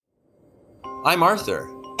I'm Arthur.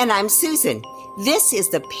 And I'm Susan. This is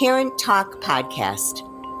the Parent Talk podcast.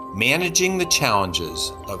 Managing the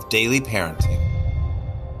challenges of daily parenting.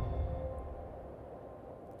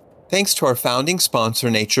 Thanks to our founding sponsor,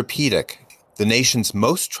 Naturepedic, the nation's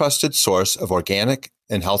most trusted source of organic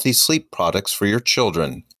and healthy sleep products for your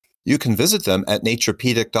children. You can visit them at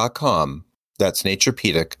naturepedic.com. That's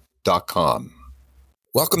naturepedic.com.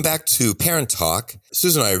 Welcome back to Parent Talk.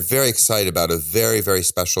 Susan and I are very excited about a very, very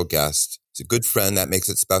special guest. He's a good friend, that makes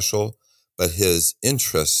it special, but his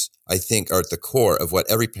interests, I think, are at the core of what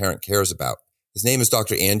every parent cares about. His name is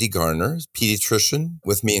Dr. Andy Garner, pediatrician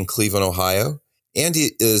with me in Cleveland, Ohio.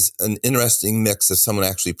 Andy is an interesting mix of someone who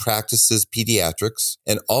actually practices pediatrics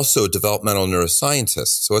and also a developmental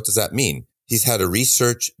neuroscientist. So what does that mean? He's had a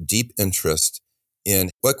research deep interest in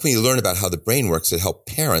what can we learn about how the brain works that help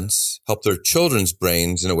parents help their children's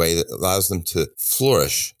brains in a way that allows them to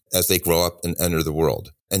flourish as they grow up and enter the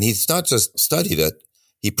world. And he's not just studied it,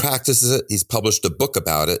 he practices it. He's published a book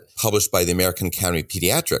about it, published by the American Academy of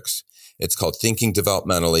Pediatrics. It's called Thinking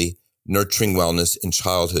Developmentally, Nurturing Wellness in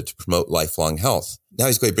Childhood to Promote Lifelong Health. Now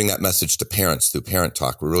he's going to bring that message to parents through Parent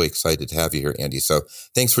Talk. We're really excited to have you here, Andy. So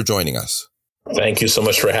thanks for joining us. Thank you so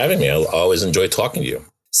much for having me. I always enjoy talking to you.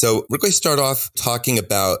 So we're going to start off talking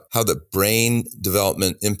about how the brain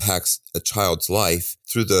development impacts a child's life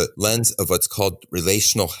through the lens of what's called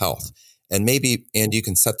relational health. And maybe, Andy, you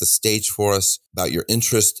can set the stage for us about your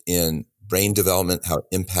interest in brain development, how it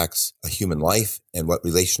impacts a human life, and what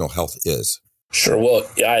relational health is. Sure. Well,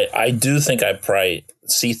 I do think I probably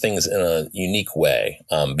see things in a unique way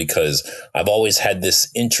because I've always had this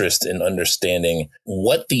interest in understanding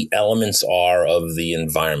what the elements are of the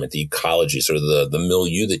environment, the ecology, sort of the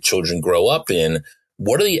milieu that children grow up in.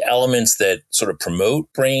 What are the elements that sort of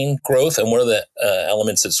promote brain growth and what are the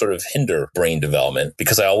elements that sort of hinder brain development?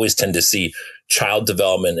 Because I always tend to see child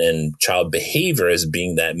development and child behavior as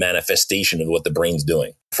being that manifestation of what the brain's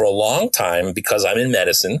doing. For a long time, because I'm in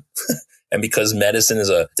medicine, and because medicine is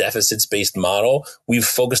a deficits-based model, we've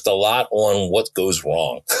focused a lot on what goes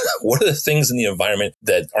wrong. What are the things in the environment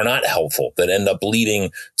that are not helpful, that end up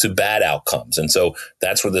leading to bad outcomes? And so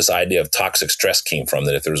that's where this idea of toxic stress came from,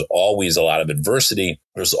 that if there's always a lot of adversity,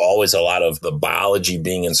 there's always a lot of the biology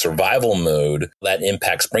being in survival mode that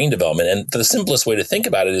impacts brain development. And the simplest way to think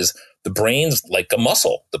about it is the brain's like a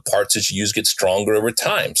muscle. The parts that you use get stronger over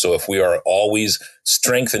time. So if we are always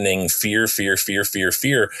strengthening fear,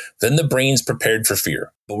 then the brain's prepared for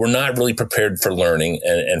fear. But we're not really prepared for learning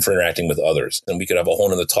and for interacting with others. And we could have a whole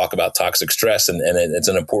nother talk about toxic stress. And it's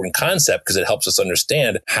an important concept because it helps us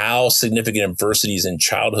understand how significant adversities in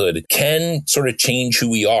childhood can sort of change who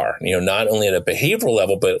we are. You know, not only at a behavioral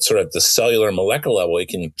level, but sort of at the cellular and molecular level, it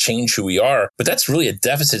can change who we are. But that's really a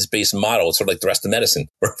deficits-based model. It's sort of like the rest of medicine,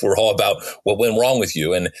 where we're all about what went wrong with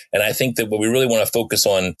you. And I think that what we really want to focus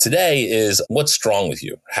on today is what's strong with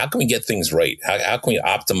you. How can we get things right? How can we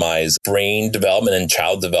optimize brain development and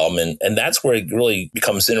child development? And that's where it really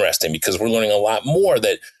becomes interesting because we're learning a lot more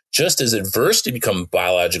that just as adversity becomes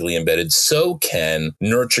biologically embedded, so can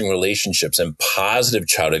nurturing relationships and positive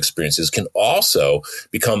childhood experiences can also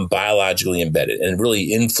become biologically embedded and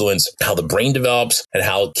really influence how the brain develops and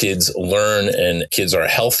how kids learn and kids are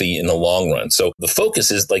healthy in the long run. So the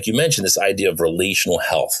focus is, like you mentioned, this idea of relational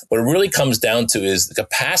health. What it really comes down to is the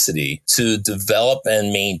capacity to develop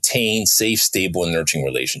and maintain safe, stable, and nurturing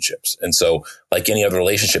relationships. And so like any other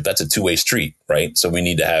relationship, that's a two-way street, right? So we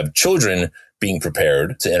need to have children being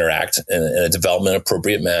prepared to interact in a development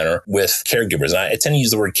appropriate manner with caregivers. And I tend to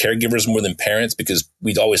use the word caregivers more than parents because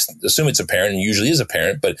we'd always assume it's a parent and usually is a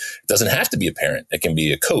parent, but it doesn't have to be a parent. It can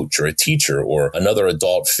be a coach or a teacher or another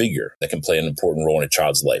adult figure that can play an important role in a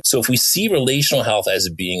child's life. So if we see relational health as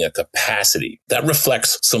being a capacity, that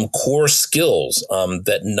reflects some core skills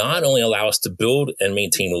that not only allow us to build and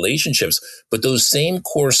maintain relationships, but those same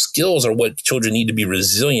core skills are what children need to be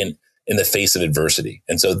resilient in the face of adversity.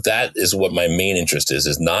 And so that is what my main interest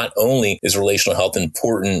is not only is relational health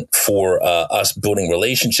important for us building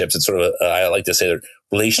relationships, it's sort of, I like to say that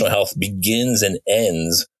relational health begins and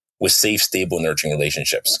ends with safe, stable, nurturing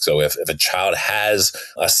relationships. So if a child has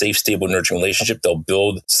a safe, stable, nurturing relationship, they'll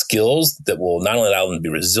build skills that will not only allow them to be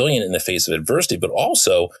resilient in the face of adversity, but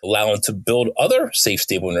also allow them to build other safe,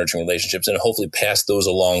 stable, nurturing relationships and hopefully pass those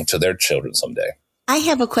along to their children someday. I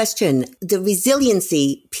have a question. The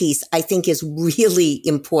resiliency piece, I think, is really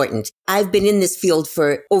important. I've been in this field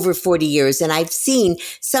for over 40 years, and I've seen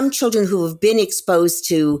some children who have been exposed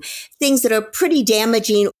to things that are pretty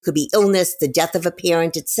damaging. It could be illness, the death of a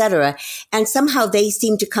parent, etc. And somehow they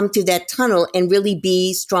seem to come through that tunnel and really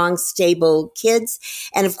be strong, stable kids.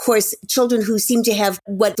 And of course, children who seem to have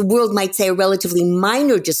what the world might say are relatively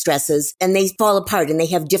minor distresses, and they fall apart and they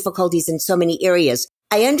have difficulties in so many areas.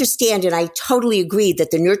 I understand and I totally agree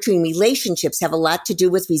that the nurturing relationships have a lot to do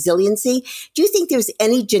with resiliency. Do you think there's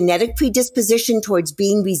any genetic predisposition towards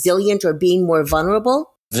being resilient or being more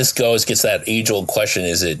vulnerable? This gets that age-old question,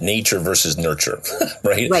 is it nature versus nurture,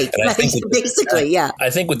 right? Right, and I think basically, yeah. I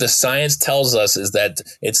think what the science tells us is that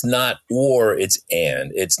it's not or, it's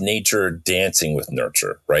and. It's nature dancing with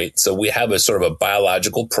nurture, right? So we have a sort of a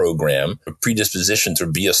biological program, a predisposition to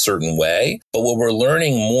be a certain way. But what we're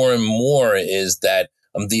learning more and more is that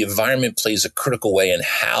the environment plays a critical way in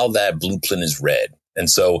how that blueprint is read. And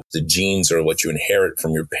so the genes are what you inherit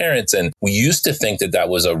from your parents. And we used to think that that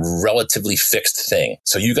was a relatively fixed thing.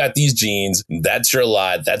 So you got these genes, that's your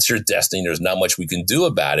lot, that's your destiny. There's not much we can do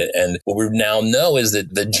about it. And what we now know is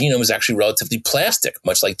that the genome is actually relatively plastic,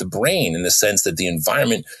 much like the brain, in the sense that the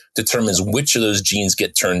environment determines which of those genes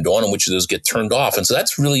get turned on and which of those get turned off. And so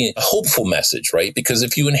that's really a hopeful message, right? Because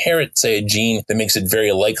if you inherit, say, a gene that makes it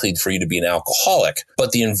very likely for you to be an alcoholic,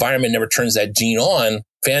 but the environment never turns that gene on,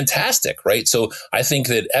 fantastic, right? So I think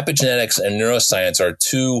that epigenetics and neuroscience are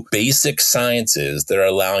two basic sciences that are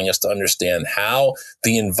allowing us to understand how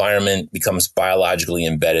the environment becomes biologically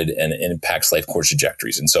embedded and impacts life course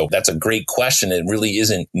trajectories. And so that's a great question. It really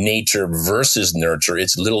isn't nature versus nurture.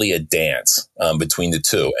 It's literally a dance between the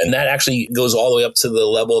two. And that actually goes all the way up to the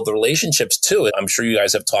level of the relationships too. I'm sure you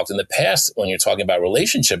guys have talked in the past when you're talking about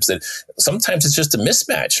relationships that sometimes it's just a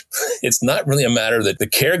mismatch. It's not really a matter that the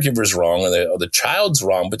caregiver's wrong or the child's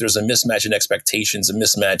wrong, but there's a mismatch in expectations, a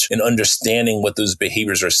mismatch in understanding what those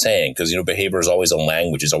behaviors are saying. Because, behavior is always a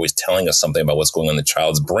language, is always telling us something about what's going on in the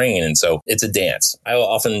child's brain. And so it's a dance. I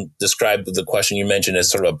often describe the question you mentioned as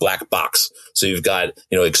sort of a black box. So you've got,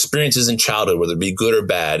 experiences in childhood, whether it be good or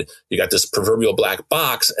bad. You got this proverbial black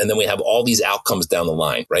box, and then we have all these outcomes down the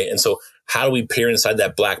line, right? And so how do we peer inside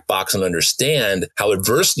that black box and understand how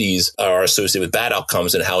adversities are associated with bad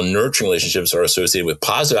outcomes and how nurturing relationships are associated with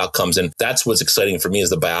positive outcomes? And that's what's exciting for me, is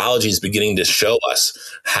the biology is beginning to show us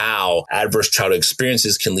how adverse childhood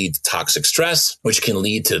experiences can lead to toxic stress, which can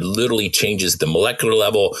lead to literally changes at the molecular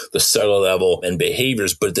level, the cellular level, and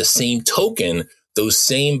behaviors. But at the same token, those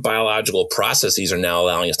same biological processes are now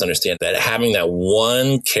allowing us to understand that having that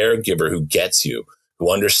one caregiver who gets you,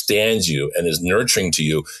 who understands you and is nurturing to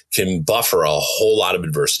you, can buffer a whole lot of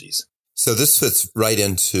adversities. So this fits right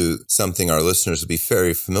into something our listeners will be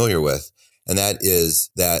very familiar with, and that is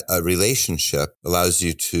that a relationship allows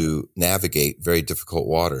you to navigate very difficult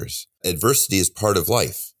waters. Adversity is part of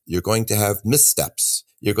life. You're going to have missteps.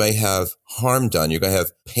 You're going to have harm done. You're going to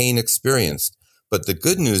have pain experienced. But the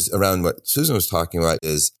good news around what Susan was talking about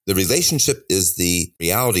is the relationship is the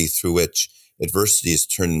reality through which adversity is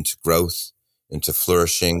turned into growth, into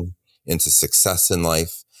flourishing, into success in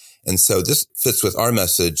life. And so this fits with our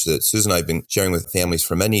message that Susan and I have been sharing with families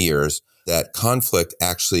for many years, that conflict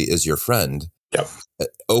actually is your friend. Yep. It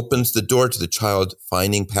opens the door to the child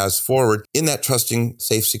finding paths forward in that trusting,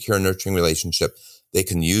 safe, secure, nurturing relationship. They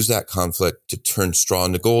can use that conflict to turn straw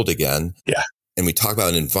into gold again. Yeah. And we talk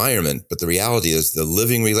about an environment, but the reality is the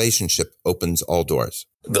living relationship opens all doors.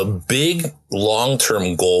 The big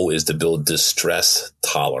long-term goal is to build distress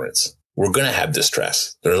tolerance. We're going to have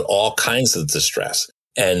distress. There are all kinds of distress.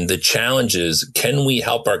 And the challenge is, can we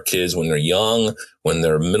help our kids when they're young, when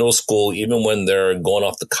they're middle school, even when they're going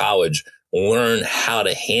off to college, learn how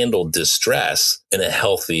to handle distress in a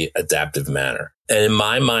healthy, adaptive manner? And in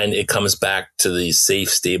my mind, it comes back to the safe,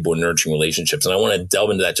 stable, nurturing relationships. And I want to delve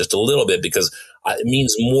into that just a little bit, because it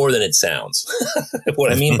means more than it sounds.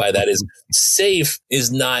 What I mean by that is, safe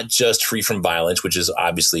is not just free from violence, which is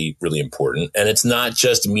obviously really important. And it's not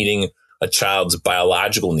just meeting a child's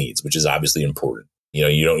biological needs, which is obviously important.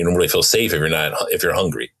 You don't really feel safe if you're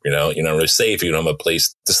hungry. You're not really safe if you don't have a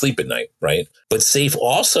place to sleep at night, right? But safe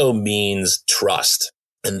also means trust.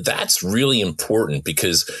 And that's really important,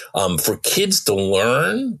 because for kids to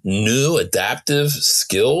learn new adaptive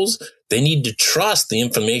skills, they need to trust the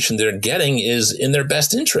information they're getting is in their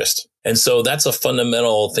best interest. And so that's a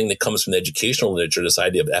fundamental thing that comes from the educational literature, this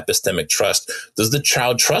idea of epistemic trust. Does the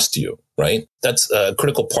child trust you, right? That's a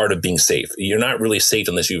critical part of being safe. You're not really safe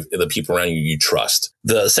unless the people around you trust.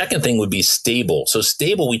 The second thing would be stable. So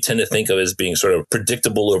stable, we tend to think of as being sort of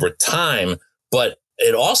predictable over time, but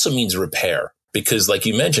it also means repair. Because like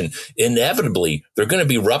you mentioned, inevitably, there are going to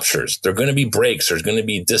be ruptures. There are going to be breaks. There's going to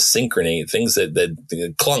be dyssynchrony, things that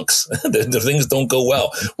clunks, the things don't go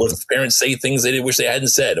well. Or parents say things they wish they hadn't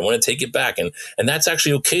said and want to take it back. And that's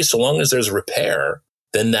actually okay. So long as there's repair,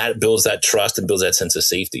 then that builds that trust and builds that sense of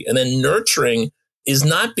safety. And then nurturing is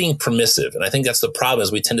not being permissive. And I think that's the problem,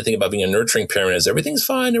 is we tend to think about being a nurturing parent as everything's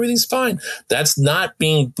fine. That's not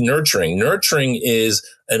being nurturing. Nurturing is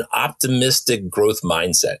an optimistic growth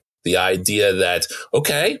mindset. The idea that,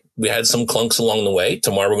 okay, we had some clunks along the way.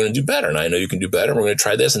 Tomorrow we're going to do better. And I know you can do better. We're going to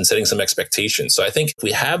try this, and setting some expectations. So I think if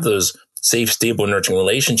we have those safe, stable, nurturing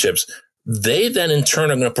relationships, they then in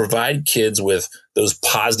turn are going to provide kids with those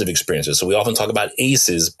positive experiences. So we often talk about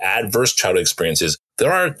ACEs, adverse childhood experiences.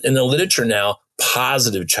 There are in the literature now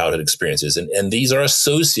positive childhood experiences, and these are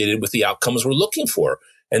associated with the outcomes we're looking for.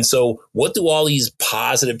 And so what do all these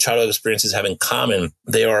positive childhood experiences have in common?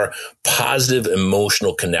 They are positive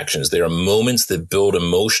emotional connections. They are moments that build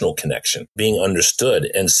emotional connection, being understood.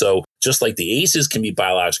 And so just like the ACEs can be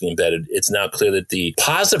biologically embedded, it's now clear that the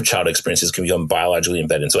positive childhood experiences can become biologically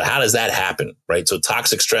embedded. So how does that happen, right? So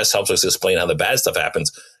toxic stress helps us explain how the bad stuff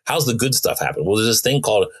happens. How's the good stuff happen? Well, there's this thing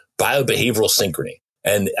called biobehavioral synchrony.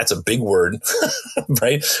 And that's a big word,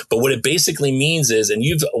 right? But what it basically means is, and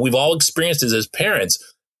we've all experienced this as parents,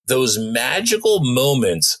 those magical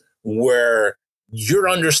moments where you're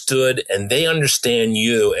understood and they understand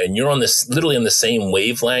you, and you're literally on the same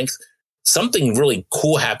wavelength. Something really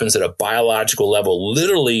cool happens at a biological level.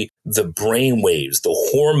 Literally, the brain waves, the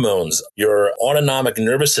hormones, your autonomic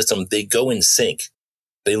nervous system, they go in sync.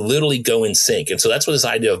 They literally go in sync. And so that's what this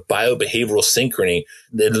idea of biobehavioral synchrony,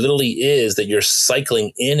 that literally is that you're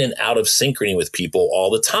cycling in and out of synchrony with people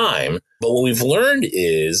all the time. But what we've learned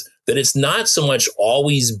is that it's not so much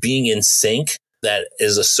always being in sync that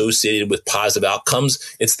is associated with positive outcomes.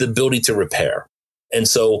 It's the ability to repair. And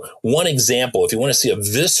so one example, if you want to see a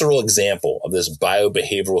visceral example of this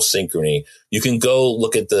biobehavioral synchrony, you can go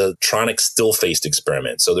look at the Tronic still-faced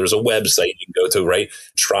experiment. So there's a website you can go to, right?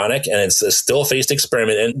 Tronic, and it's a still-faced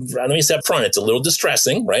experiment. And let me say up front, it's a little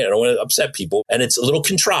distressing, right? I don't want to upset people. And it's a little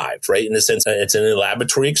contrived, right? In the sense that it's an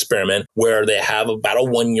laboratory experiment where they have about a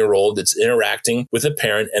 1-year-old that's interacting with a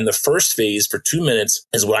parent. And the first phase for 2 minutes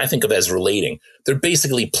is what I think of as relating. They're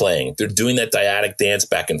basically playing. They're doing that dyadic dance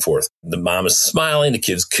back and forth. The mom is smiling, the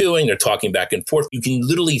kid's cooing, they're talking back and forth. You can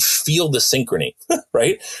literally feel the synchrony,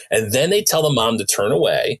 right? And then they tell the mom to turn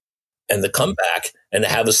away and to come back and to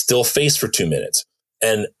have a still face for 2 minutes.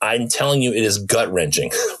 And I'm telling you, it is gut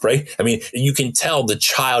wrenching, right? I mean, you can tell the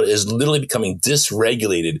child is literally becoming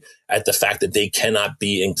dysregulated at the fact that they cannot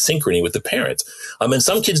be in synchrony with the parent. And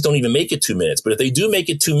some kids don't even make it 2 minutes, but if they do make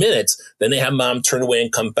it 2 minutes, then they have mom turn away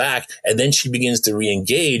and come back. And then she begins to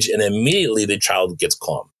re-engage, and immediately the child gets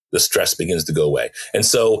calm. The stress begins to go away. And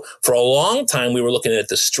so for a long time, we were looking at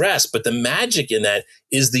the stress, but the magic in that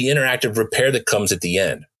is the interactive repair that comes at the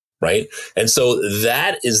end. Right. And so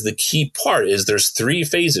that is the key part, is there's 3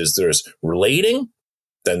 phases. There's relating,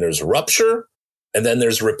 then there's rupture, and then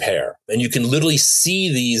there's repair. And you can literally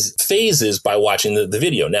see these phases by watching the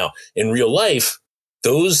video. Now, in real life,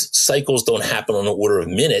 those cycles don't happen on an order of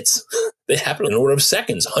minutes. They happen in an order of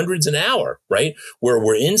seconds, hundreds an hour, right? Where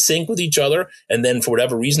we're in sync with each other. And then for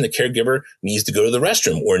whatever reason, the caregiver needs to go to the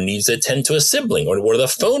restroom or needs to attend to a sibling or the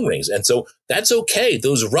phone rings. And so that's okay.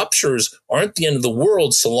 Those ruptures aren't the end of the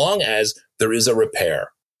world so long as there is a repair.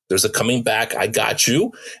 There's a coming back. I got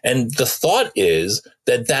you. And the thought is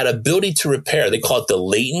that ability to repair, they call it the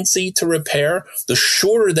latency to repair. The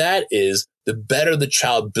shorter that is, the better the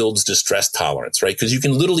child builds distress tolerance, right? Because you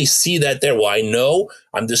can literally see that there. Well, I know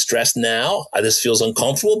I'm distressed now. This feels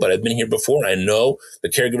uncomfortable, but I've been here before. I know the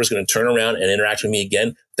caregiver is going to turn around and interact with me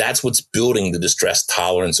again. That's what's building the distress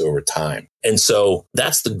tolerance over time. And so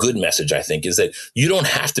that's the good message, I think, is that you don't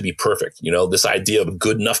have to be perfect. You know, this idea of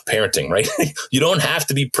good enough parenting, right? You don't have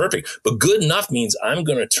to be perfect, but good enough means I'm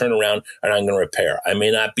going to turn around and I'm going to repair. I may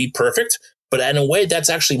not be perfect, but in a way, that's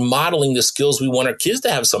actually modeling the skills we want our kids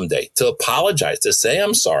to have someday, to apologize, to say,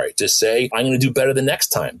 I'm sorry, to say, I'm going to do better the next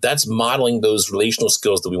time. That's modeling those relational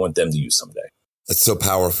skills that we want them to use someday. That's so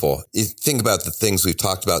powerful. You think about the things we've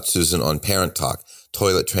talked about, Susan, on ParentTalk,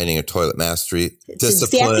 toilet training or toilet mastery,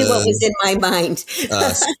 discipline. Exactly what was in my mind.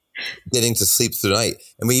 Getting to sleep through the night.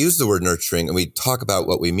 And we use the word nurturing, and we talk about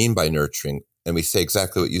what we mean by nurturing. And we say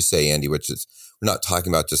exactly what you say, Andy, which is we're not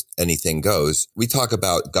talking about just anything goes. We talk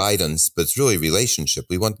about guidance, but it's really relationship.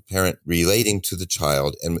 We want the parent relating to the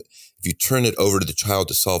child. And if you turn it over to the child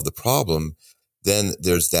to solve the problem, then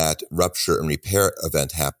there's that rupture and repair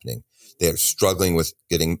event happening. They're struggling with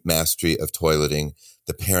getting mastery of toileting.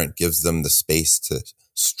 The parent gives them the space to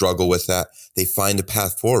struggle with that. They find a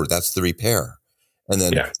path forward. That's the repair. And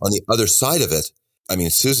then on the other side of it, I mean,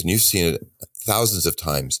 Susan, you've seen it thousands of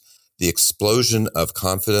times, the explosion of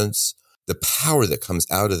confidence, the power that comes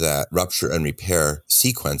out of that rupture and repair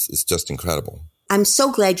sequence is just incredible. I'm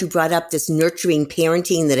so glad you brought up this nurturing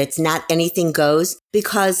parenting, that it's not anything goes,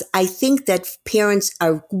 because I think that parents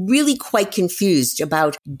are really quite confused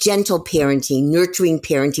about gentle parenting, nurturing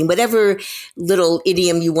parenting, whatever little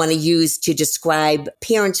idiom you want to use to describe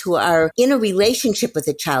parents who are in a relationship with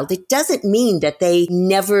a child. It doesn't mean that they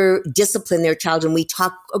never discipline their child. And we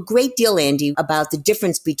talk a great deal, Andy, about the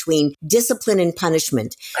difference between discipline and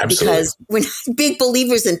punishment. Absolutely. Because we're not big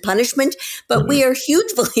believers in punishment, but we are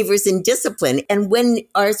huge believers in discipline. And when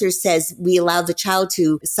Arthur says we allow the child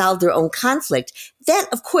to solve their own conflict, that,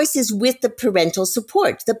 of course, is with the parental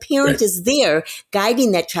support. The parent is there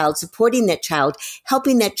guiding that child, supporting that child,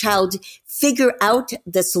 helping that child figure out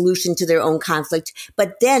the solution to their own conflict.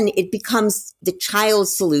 But then it becomes the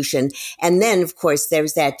child's solution. And then, of course,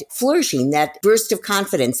 there's that flourishing, that burst of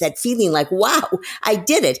confidence, that feeling like, wow, I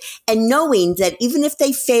did it. And knowing that even if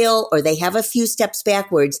they fail or they have a few steps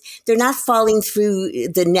backwards, they're not falling through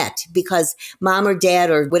the net, because mom or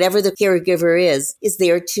dad or whatever the caregiver is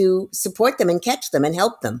there to support them and catch them and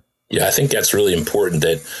help them. Yeah, I think that's really important,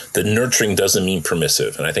 that the nurturing doesn't mean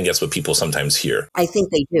permissive. And I think that's what people sometimes hear. I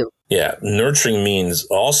think they do. Yeah, nurturing means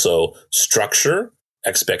also structure,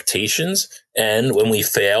 expectations, and when we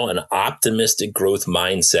fail, an optimistic growth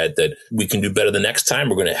mindset that we can do better the next time.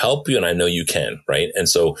 We're going to help you, and I know you can, right? And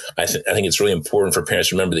so I think it's really important for parents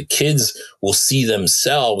to remember that kids will see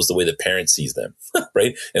themselves the way the parent sees them,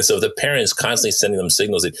 right? And so if the parent is constantly sending them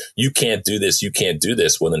signals that you can't do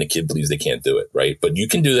this, well, then the kid believes they can't do it, right? But you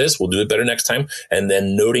can do this. We'll do it better next time. And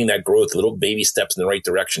then noting that growth, little baby steps in the right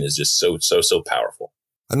direction is just so powerful.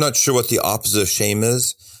 I'm not sure what the opposite of shame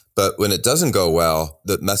is, but when it doesn't go well,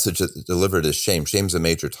 the message that's delivered is shame. Shame's a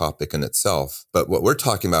major topic in itself. But what we're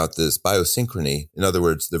talking about is biosynchrony. In other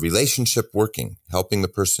words, the relationship working, helping the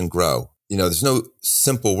person grow. You know, there's no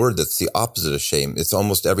simple word that's the opposite of shame. It's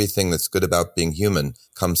almost everything that's good about being human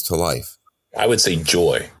comes to life. I would say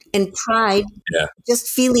joy. And pride, just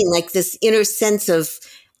feeling like this inner sense of,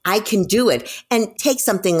 I can do it. And take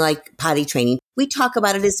something like potty training. We talk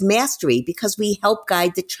about it as mastery because we help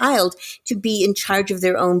guide the child to be in charge of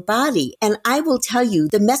their own body. And I will tell you,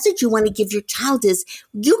 the message you want to give your child is,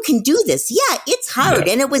 you can do this. Yeah, it's hard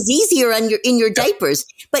and it was easier in your diapers,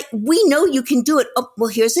 but we know you can do it. Oh, well,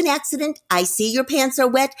 here's an accident. I see your pants are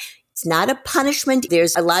wet. It's not a punishment.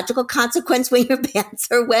 There's a logical consequence when your pants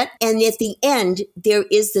are wet. And at the end, there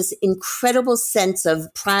is this incredible sense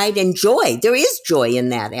of pride and joy. There is joy in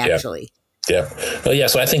that, actually. Yeah. Well, yeah.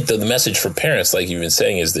 So I think the message for parents, like you've been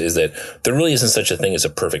saying, is that there really isn't such a thing as a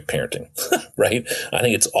perfect parenting, right? I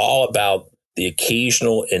think it's all about the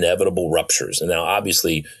occasional inevitable ruptures. And now,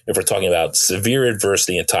 obviously, if we're talking about severe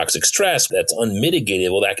adversity and toxic stress, that's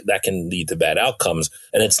unmitigated. Well, that can lead to bad outcomes.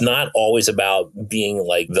 And it's not always about being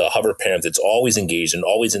like the hover parent that's always engaged and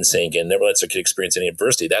always in sync and never lets their kid experience any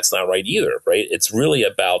adversity. That's not right either, right? It's really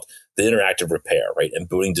about the interactive repair, right? And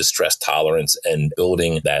building distress tolerance and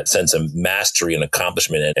building that sense of mastery and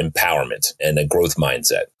accomplishment and empowerment and a growth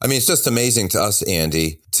mindset. I mean, it's just amazing to us,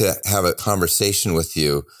 Andy, to have a conversation with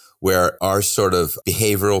you where our sort of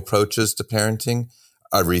behavioral approaches to parenting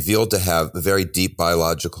are revealed to have very deep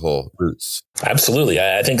biological roots. Absolutely.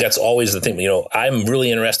 I think that's always the thing. You know, I'm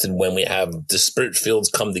really interested when we have disparate fields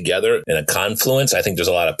come together in a confluence. I think there's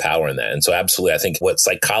a lot of power in that. And so absolutely, I think what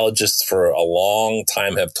psychologists for a long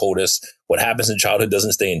time have told us, what happens in childhood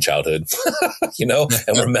doesn't stay in childhood, you know,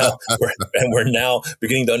 and we're now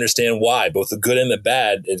beginning to understand why both the good and the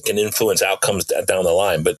bad, it can influence outcomes down the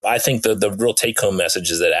line. But I think the real take home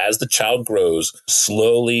message is that as the child grows,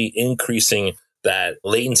 slowly increasing that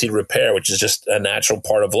latency to repair, which is just a natural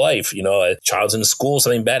part of life. You know, a child's in school,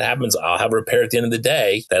 something bad happens, I'll have a repair at the end of the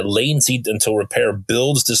day. That latency until repair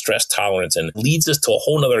builds distress tolerance and leads us to a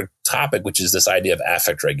whole nother topic, which is this idea of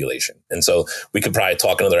affect regulation. And so we could probably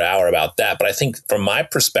talk another hour about that. But I think from my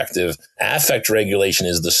perspective, affect regulation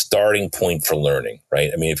is the starting point for learning, right?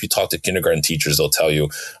 I mean, if you talk to kindergarten teachers, they'll tell you,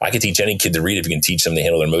 I can teach any kid to read if you can teach them to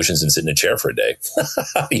handle their emotions and sit in a chair for a day,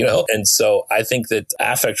 you know? And so I think that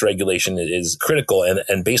affect regulation is critical.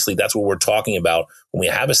 And basically that's what we're talking about when we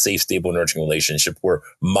have a safe, stable, nurturing relationship. We're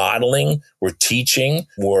modeling, we're teaching,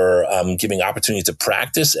 we're giving opportunities to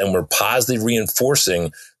practice, and we're positively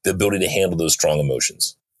reinforcing the ability to handle those strong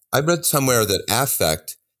emotions. I read somewhere that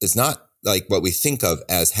affect is not like what we think of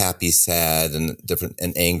as happy, sad, and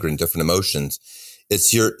anger and different emotions.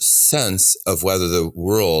 It's your sense of whether the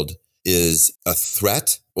world is a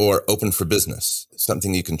threat or open for business,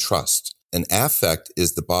 something you can trust. And affect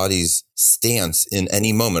is the body's stance in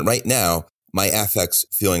any moment. Right now, my affect's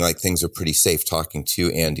feeling like things are pretty safe talking to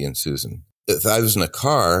you, Andy and Susan. If I was in a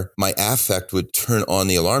car, my affect would turn on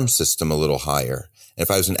the alarm system a little higher. And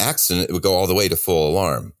if I was in an accident, it would go all the way to full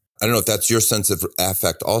alarm. I don't know if that's your sense of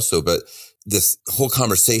affect also, but this whole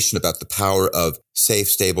conversation about the power of safe,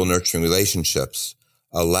 stable, nurturing relationships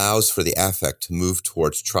allows for the affect to move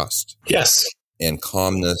towards trust. Yes. And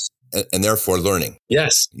calmness, and therefore learning.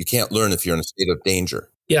 Yes. You can't learn if you're in a state of danger.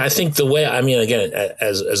 Yeah, I think the way, again,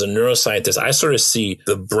 as a neuroscientist, I sort of see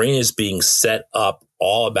the brain is being set up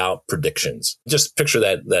all about predictions. Just picture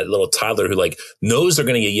that little toddler who knows they're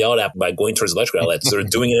going to get yelled at by going towards electrical outlets. They're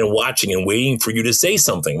doing it and watching and waiting for you to say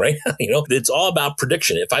something, right? It's all about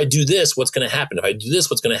prediction. If I do this, what's going to happen? If I do this,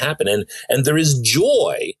 what's going to happen? And there is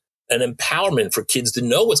joy and empowerment for kids to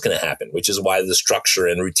know what's going to happen, which is why the structure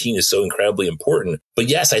and routine is so incredibly important. But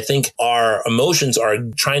yes, I think our emotions are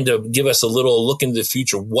trying to give us a little look into the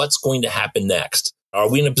future. What's going to happen next? Are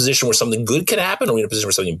we in a position where something good could happen? Are we in a position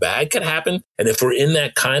where something bad could happen? And if we're in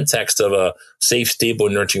that context of a safe, stable,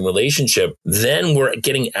 nurturing relationship, then we're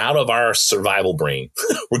getting out of our survival brain.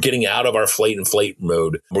 We're getting out of our flight and flight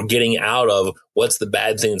mode. We're getting out of what's the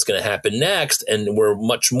bad thing that's going to happen next. And we're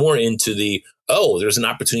much more into there's an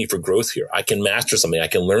opportunity for growth here. I can master something. I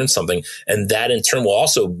can learn something. And that in turn will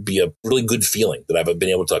also be a really good feeling that I've been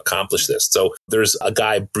able to accomplish this. So there's a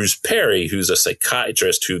guy, Bruce Perry, who's a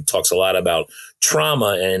psychiatrist who talks a lot about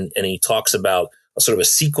trauma, and he talks about a sort of a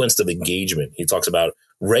sequence of engagement. He talks about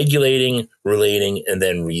regulating, relating, and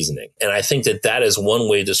then reasoning. And I think that is one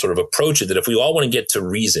way to sort of approach it, that if we all want to get to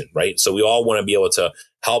reason, right? So we all want to be able to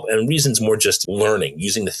help, and reason's more just learning,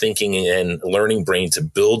 using the thinking and learning brain to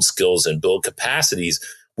build skills and build capacities.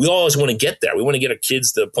 We always want to get there. We want to get our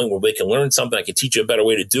kids to the point where they can learn something. I can teach you a better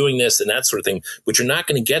way to doing this and that sort of thing. But you're not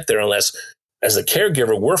going to get there unless, as a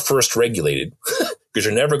caregiver, we're first regulated. Because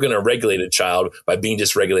you're never going to regulate a child by being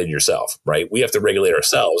dysregulated yourself, right? We have to regulate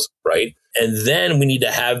ourselves, right? And then we need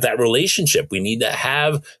to have that relationship. We need to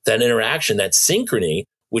have that interaction, that synchrony,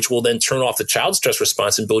 which will then turn off the child's stress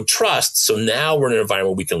response and build trust. So now we're in an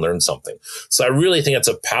environment where we can learn something. So I really think that's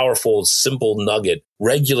a powerful, simple nugget.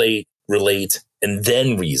 Regulate, relate, and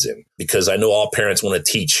then reason. Because I know all parents want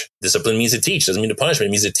to teach. Discipline means to teach. Doesn't mean to punishment.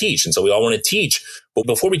 It means to teach. And so we all want to teach. But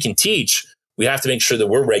before we can teach, we have to make sure that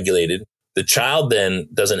we're regulated. The child then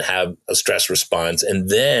doesn't have a stress response. And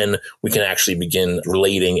then we can actually begin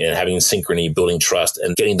relating and having synchrony, building trust,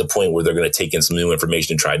 and getting to the point where they're going to take in some new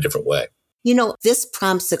information and try a different way. This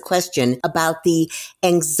prompts a question about the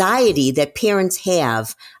anxiety that parents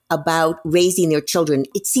have about raising their children.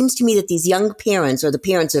 It seems to me that these young parents, or the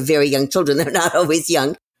parents of very young children, they're not always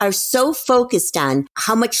young, are so focused on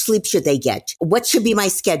how much sleep should they get? What should be my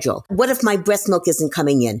schedule? What if my breast milk isn't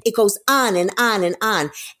coming in? It goes on and on and on.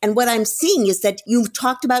 And what I'm seeing is that you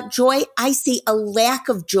talked about joy. I see a lack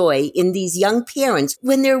of joy in these young parents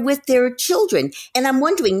when they're with their children. And I'm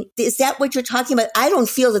wondering, is that what you're talking about? I don't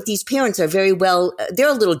feel that these parents are very well, they're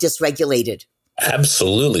a little dysregulated.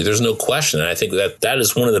 Absolutely. There's no question. And I think that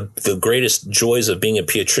is one of the greatest joys of being a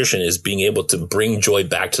pediatrician, is being able to bring joy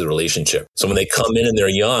back to the relationship. So when they come in and they're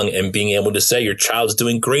young, and being able to say, your child's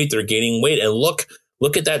doing great, they're gaining weight, and look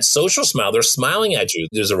at that social smile. They're smiling at you.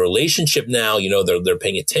 There's a relationship now, they're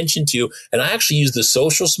paying attention to you. And I actually use the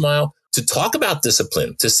social smile to talk about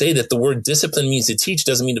discipline, to say that the word discipline means to teach,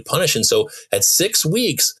 doesn't mean to punish. And so at 6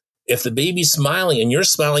 weeks, if the baby's smiling and you're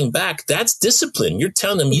smiling back, that's discipline. You're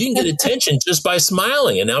telling them you can get attention just by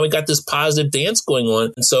smiling. And now we got this positive dance going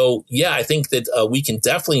on. And so, yeah, I think that we can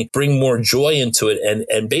definitely bring more joy into it.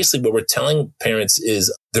 And basically what we're telling parents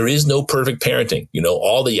is there is no perfect parenting. You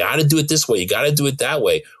got to do it this way. You got to do it that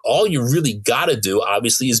way. All you really got to do,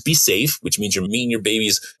 obviously, is be safe, which means you're meeting your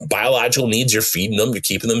baby's biological needs. You're feeding them. You're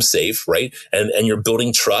keeping them safe, right? And you're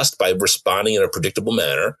building trust by responding in a predictable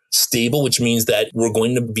manner. Stable, which means that we're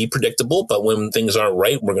going to be predictable, but when things aren't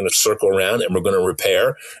right, we're going to circle around and we're going to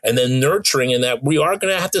repair. And then nurturing, in that we are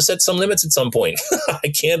going to have to set some limits at some point. I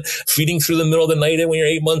can't feeding through the middle of the night when you're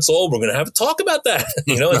 8 months old. We're going to have to talk about that,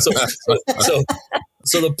 And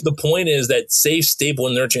so the point is that safe, stable,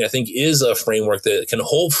 and nurturing, I think, is a framework that can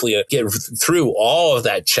hopefully get through all of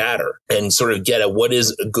that chatter and sort of get at what is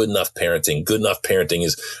a good enough parenting. Good enough parenting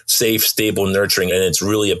is safe, stable, nurturing, and it's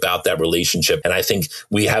really about that relationship. And I think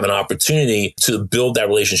we have an opportunity to build that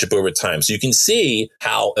relationship over time. So you can see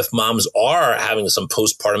how if moms are having some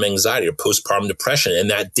postpartum anxiety or postpartum depression, and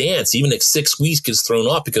that dance, even at 6 weeks, gets thrown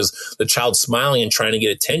off because the child's smiling and trying to get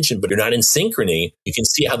attention, but you're not in synchrony, you can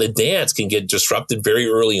see how the dance can get disrupted very very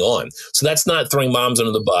early on. So that's not throwing moms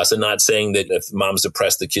under the bus and not saying that if mom's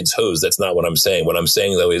depressed, the kid's hosed. That's not what I'm saying. What I'm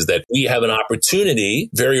saying, though, is that we have an opportunity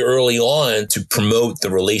very early on to promote the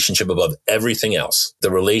relationship above everything else.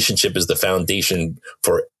 The relationship is the foundation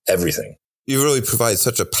for everything. You really provide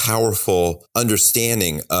such a powerful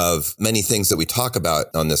understanding of many things that we talk about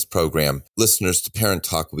on this program. Listeners to Parent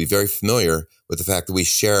Talk will be very familiar with the fact that we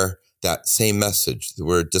share that same message. The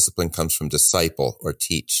word discipline comes from disciple or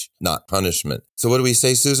teach, not punishment. So what do we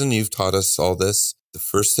say, Susan? You've taught us all this. The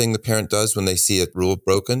first thing the parent does when they see a rule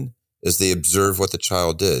broken is they observe what the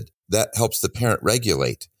child did. That helps the parent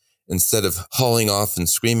regulate. Instead of hauling off and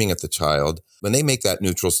screaming at the child, when they make that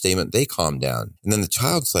neutral statement, they calm down. And then the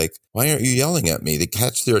child's like, why aren't you yelling at me? They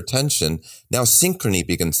catch their attention. Now synchrony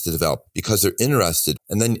begins to develop because they're interested.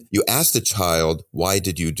 And then you ask the child, why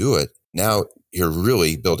did you do it? Now you're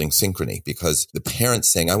really building synchrony because the parent's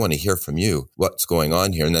saying, I want to hear from you what's going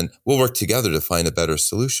on here. And then we'll work together to find a better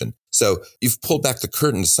solution. So you've pulled back the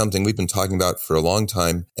curtain to something we've been talking about for a long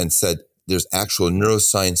time and said there's actual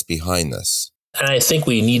neuroscience behind this. And I think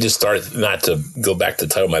we need to start, not to go back to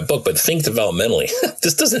the title of my book, but think developmentally.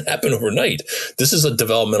 This doesn't happen overnight. This is a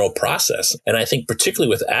developmental process. And I think particularly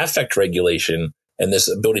with affect regulation and this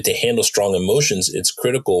ability to handle strong emotions, it's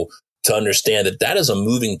critical to understand that that is a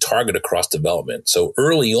moving target across development. So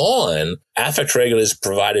early on, affect regulation is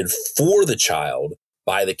provided for the child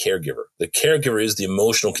by the caregiver. The caregiver is the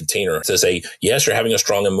emotional container to say, yes, you're having a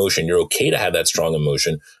strong emotion. You're okay to have that strong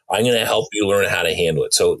emotion. I'm going to help you learn how to handle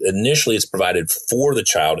it. So initially it's provided for the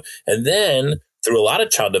child. And then through a lot of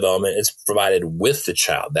child development, it's provided with the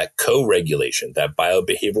child, that co-regulation, that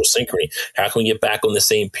biobehavioral synchrony. How can we get back on the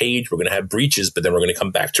same page? We're going to have breaches, but then we're going to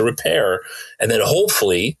come back to repair. And then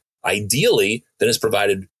hopefully, ideally, then it's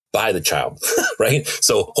provided by the child, right?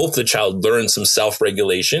 So hopefully the child learns some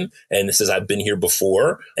self-regulation and says, I've been here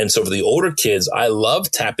before. And so for the older kids, I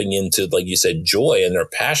love tapping into, like you said, joy and their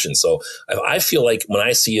passion. So I feel like when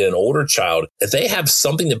I see an older child, if they have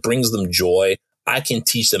something that brings them joy, I can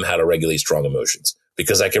teach them how to regulate strong emotions.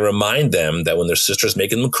 Because I can remind them that when their sister's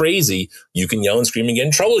making them crazy, you can yell and scream and get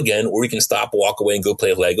in trouble again, or you can stop, walk away and go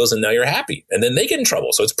play with Legos, and now you're happy. And then they get in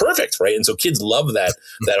trouble. So it's perfect, right? And so kids love that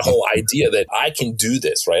whole idea that I can do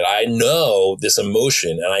this, right? I know this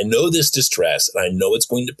emotion and I know this distress and I know it's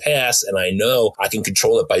going to pass and I know I can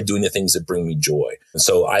control it by doing the things that bring me joy. And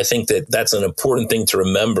so I think that that's an important thing to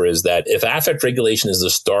remember is that if affect regulation is the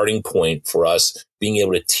starting point for us being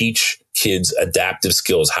able to teach kids adaptive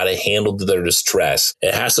skills, how to handle their distress.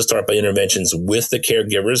 It has to start by interventions with the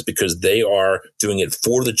caregivers because they are doing it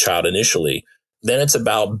for the child initially. Then it's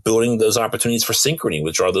about building those opportunities for synchrony,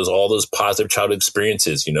 which are all those positive childhood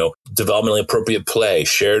experiences, developmentally appropriate play,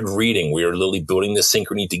 shared reading. We are literally building this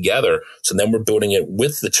synchrony together. So then we're building it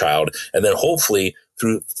with the child. And then hopefully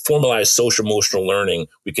through formalized social emotional learning,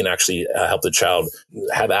 we can actually help the child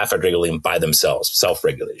have affect regulation by themselves,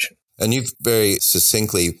 self-regulation. And you've very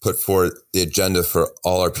succinctly put forward the agenda for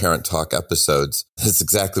all our Parent Talk episodes. That's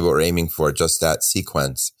exactly what we're aiming for, just that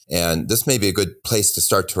sequence. And this may be a good place to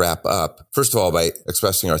start to wrap up. First of all, by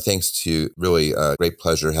expressing our thanks to you. Really a great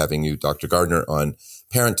pleasure having you, Dr. Garner, on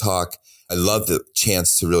Parent Talk. I love the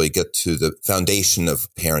chance to really get to the foundation of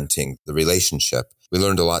parenting, the relationship. We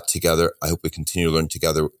learned a lot together. I hope we continue to learn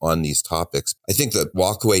together on these topics. I think the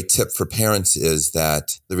walkaway tip for parents is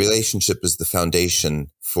that the relationship is the foundation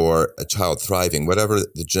for a child thriving. Whatever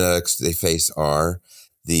the genetics they face are,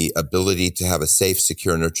 the ability to have a safe,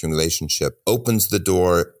 secure, nurturing relationship opens the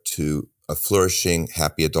door to a flourishing,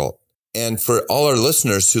 happy adult. And for all our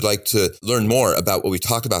listeners who'd like to learn more about what we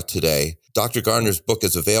talked about today, Dr. Garner's book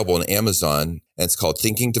is available on Amazon, and it's called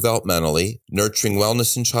Thinking Developmentally, Nurturing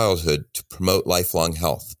Wellness in Childhood to Promote Lifelong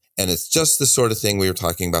Health. And it's just the sort of thing we were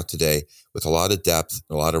talking about today with a lot of depth,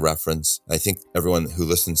 a lot of reference. I think everyone who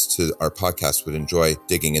listens to our podcast would enjoy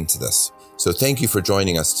digging into this. So thank you for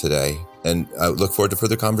joining us today, and I look forward to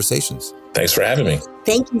further conversations. Thanks for having me.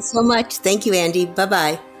 Thank you so much. Thank you, Andy.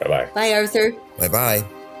 Bye-bye. Bye-bye. Bye, Arthur. Bye-bye.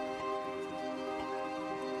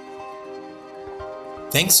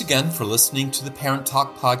 Thanks again for listening to the Parent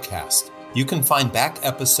Talk podcast. You can find back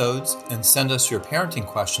episodes and send us your parenting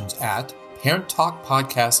questions at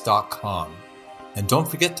ParentTalkPodcast.com. And don't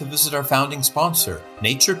forget to visit our founding sponsor,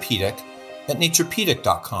 Nature Pedic, at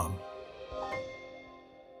naturepedic.com.